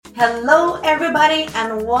Hello, everybody,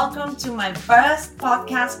 and welcome to my first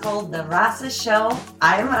podcast called The Rasa Show.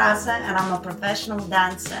 I am Rasa, and I'm a professional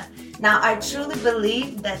dancer. Now, I truly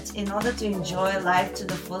believe that in order to enjoy life to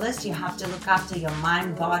the fullest, you have to look after your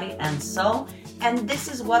mind, body, and soul. And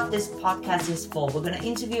this is what this podcast is for. We're going to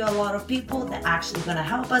interview a lot of people that are actually going to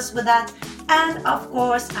help us with that. And of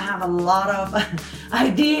course, I have a lot of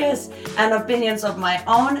ideas and opinions of my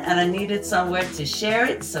own, and I needed somewhere to share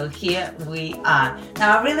it. So here we are.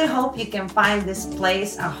 Now, I really hope you can find this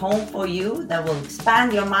place a home for you that will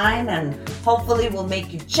expand your mind and hopefully will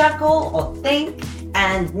make you chuckle or think.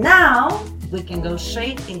 And now we can go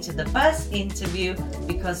straight into the first interview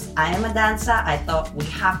because I am a dancer. I thought we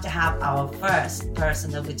have to have our first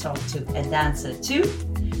person that we talk to, a dancer too.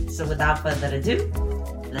 So without further ado,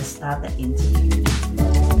 let's start the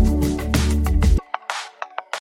interview.